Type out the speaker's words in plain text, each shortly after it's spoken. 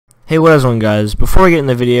Hey, what is going on, guys? Before we get in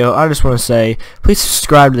the video, I just want to say, please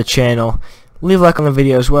subscribe to the channel, leave a like on the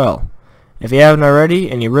video as well. If you haven't already,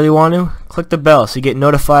 and you really want to, click the bell so you get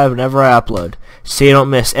notified whenever I upload, so you don't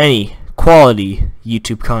miss any quality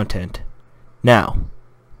YouTube content. Now,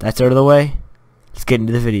 that's out of the way, let's get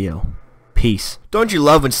into the video. Peace. Don't you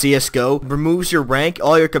love when CSGO removes your rank,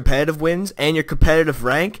 all your competitive wins, and your competitive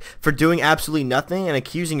rank for doing absolutely nothing and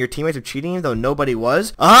accusing your teammates of cheating even though nobody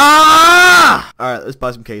was? Ah! Alright, let's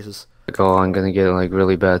buy some cases. Like, oh, I'm gonna get like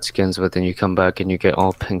really bad skins, but then you come back and you get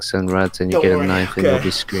all pinks and reds and you get a knife and you'll be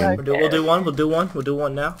screaming. We'll do one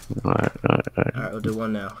now. Alright, We'll do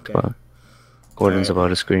one now, okay. Gordon's about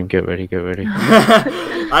to scream, get ready.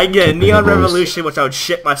 I get a Neon Revolution, which I would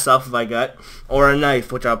shit myself if I got, or a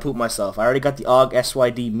knife, which I would poop myself. I already got the AUG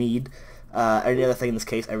SYD Mead. Any other thing in this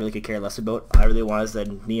case, I really could care less about. I really want is the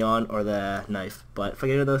Neon or the knife. But if I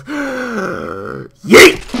get into those,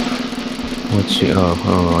 yeet! What's you?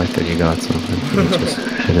 Oh, I thought you got something. You just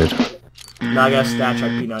hit it. Now I got a Stat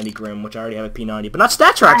Track P90 Grim, which I already have a P90, but not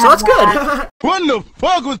Stat Track, so that's good. What the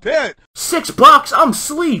fuck was that? $6, I'm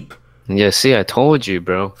sleep. Yeah, see, I told you,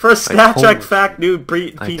 bro. For a Stat Track Fact New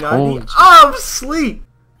P90, I'm sleep.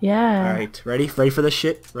 Yeah. Alright, ready? Ready for this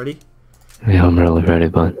shit? Ready? Yeah, I'm really ready,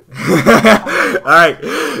 bud. Alright,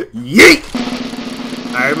 yeet!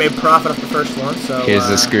 I already made profit off the first one, so Here's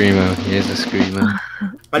the screamo.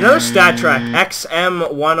 Another Stat Track,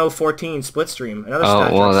 XM1014 split stream. Another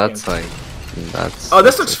Stat Track that's skin. like... That's... Oh,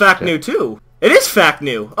 this looks fact new too. It is fact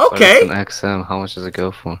new. Okay. But it's an XM, how much does it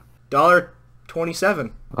go for?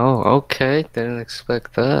 $1.27. Oh, okay. Didn't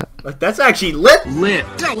expect that. Like, that's actually lit.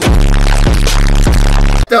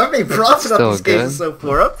 Don't make profit off these cases so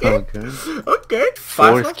far. Okay. Okay.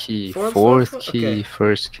 Fourth key, Okay.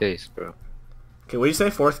 first case, bro. Okay, what do you say?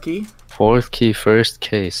 Fourth key? Fourth key, first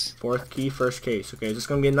case. Fourth key, first case. Okay, is this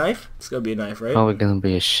gonna be a knife? It's gonna be a knife, right? Probably gonna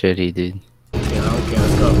be a shitty, dude. Okay,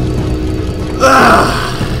 let's go.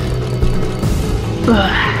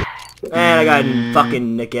 And I got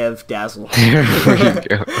fucking Negev Dazzle. There we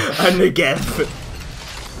go. A Negev.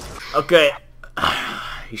 Okay.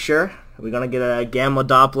 You sure? Are we gonna get a Gamma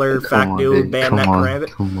Doppler, Fact New, Bayonet Karambit?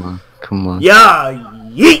 Come on. Yeah!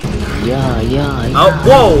 Yeet! Yeah. Oh,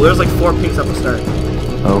 whoa! There's like 4 pinks at the start.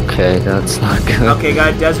 Okay, that's not good. Okay,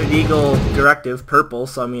 got Desert Eagle Directive, purple,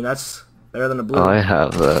 so I mean, that's better than a blue. Oh, I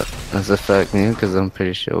have that. That's a fact new, because I'm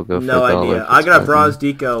pretty sure we'll go for no $1. idea. I got a Bronze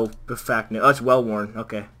Deco Fact New. Oh, it's well worn.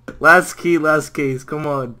 Okay. Last key, last case. Come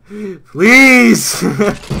on. Please!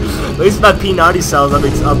 At least my P90 cells, I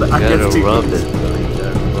get 2 rub keys. it, bro. You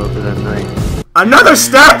gotta rub it at night. Another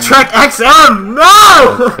Stat Track XM!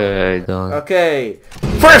 No! Okay, done. Okay.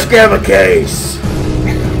 First Gamma case!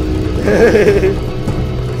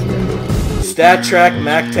 Stat Track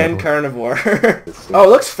Mac 10 Carnivore. Oh, it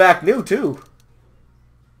looks fact new too.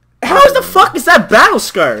 How the fuck is that battle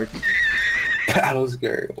scarred? Battle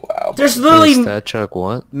scared. Wow. There's literally Stat Track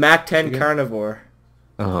what? Mac 10 Carnivore.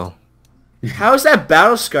 Oh. How is that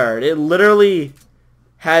battle scarred? It literally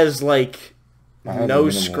has like no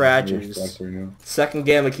scratches. Second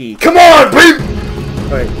Gamma key. Come on, beep!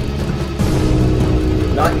 Alright.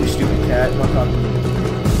 Not you stupid cat. I'm not talking to you.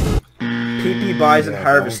 PP Bison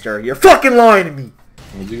Harvester. You're fucking lying to me!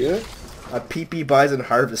 What'd you get? A PP Bison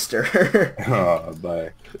Harvester. Oh,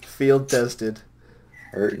 bye. Field tested.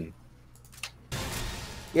 Hurting.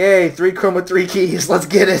 Yay, 3 chroma 3 keys. Let's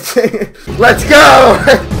get it. Let's go!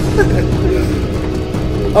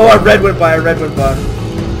 Oh, a red went by.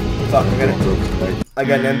 Fuck, I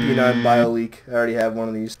got an MP9 bio leak. I already have one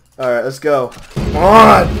of these. Alright, let's go. Come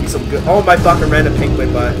on! Need some good. Oh, my fucking random pink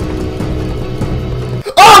went by.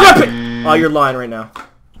 Oh, I got pink! Oh, you're lying right now.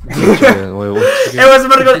 It was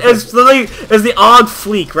about to go. It's literally the odd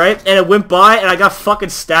fleek, right? And it went by, and I got fucking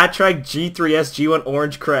Stat Track G3S G1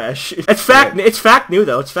 Orange Crash. It's fact new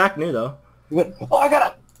though. Oh, I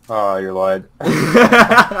got it. Oh, you're lying.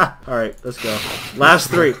 All right, let's go. Last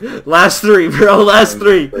three, bro. Last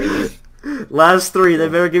three. They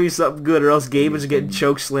better give me something good, or else Gabe is getting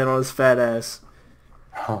choke slammed on his fat ass.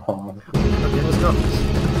 Oh. Okay, let's go.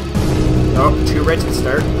 Oh, 2 reds to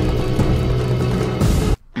start.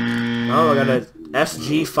 Oh, I got a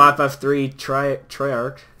SG553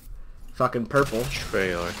 Treyarch. Fucking purple.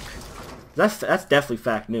 Treyarch. That's definitely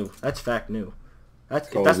fact new. That's fact new.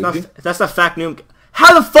 That's not fact new.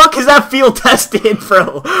 How the fuck is that field tested,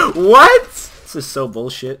 bro? What? This is so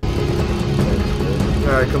bullshit.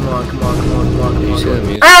 Alright, come on.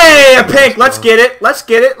 Hey, a pink! Let's get it!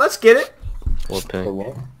 What pink?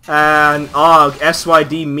 And AUG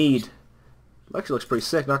SYD Mead. Actually looks pretty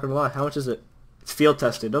sick, not gonna lie. How much is it? It's field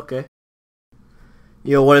tested, okay.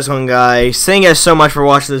 Yo, what is going on, guys? Thank you guys so much for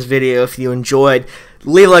watching this video. If you enjoyed,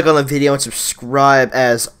 leave a like on the video and subscribe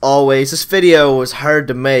as always. This video was hard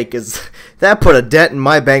to make as that put a dent in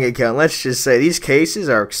my bank account. Let's just say these cases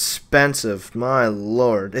are expensive. My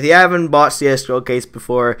lord. If you haven't bought CSGO case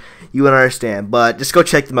before, you wouldn't understand. But just go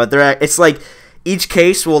check them out. It's like each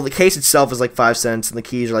case, well, the case itself is like 5 cents and the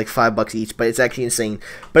keys are like $5 each, but it's actually insane.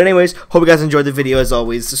 But anyways, hope you guys enjoyed the video as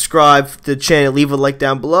always. Subscribe to the channel, leave a like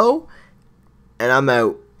down below. And I'm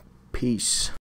out. Peace.